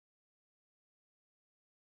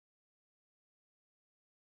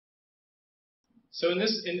So in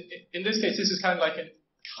this case, this is kind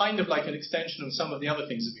of like an extension of some of the other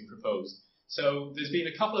things that have been proposed. So there's been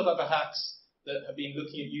a couple of other hacks that have been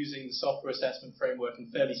looking at using the software assessment framework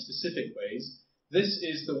in fairly specific ways. This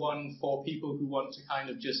is the one for people who want to kind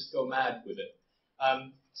of just go mad with it.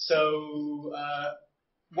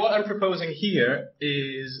 What I'm proposing here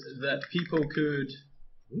is that people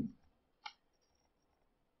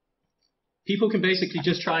can basically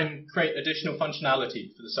just try and create additional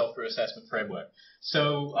functionality for the software assessment framework.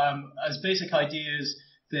 So as basic ideas,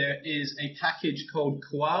 there is a package called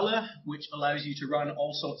Koala, which allows you to run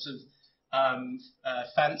all sorts of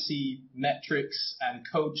fancy metrics and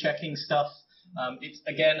code checking stuff. It's,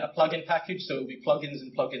 again, a plugin package, so it will be plugins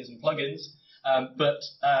and plugins and plugins. But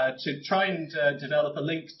to try and develop a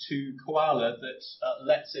link to Koala that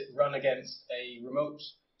lets it run against a remote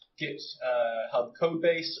GitHub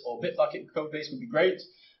codebase or Bitbucket codebase would be great.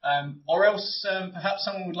 Or else perhaps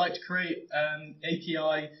someone would like to create an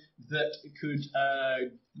API that could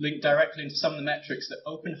link directly into some of the metrics that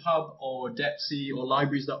OpenHub or Depsy or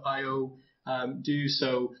libraries.io do.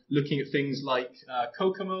 So looking at things like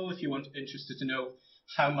Kokomo, if you want interested to know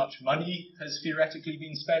how much money has theoretically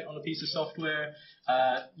been spent on a piece of software,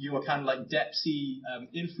 your kind of like Depsy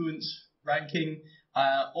influence ranking,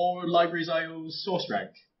 or libraries.io's source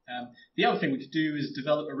rank. The other thing we could do is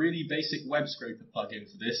develop a really basic web scraper plugin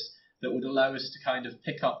for this that would allow us to kind of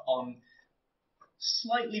pick up on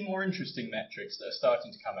slightly more interesting metrics that are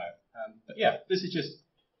starting to come out. But yeah, this is just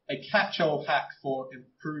a catch-all hack for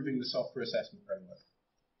improving the software assessment framework.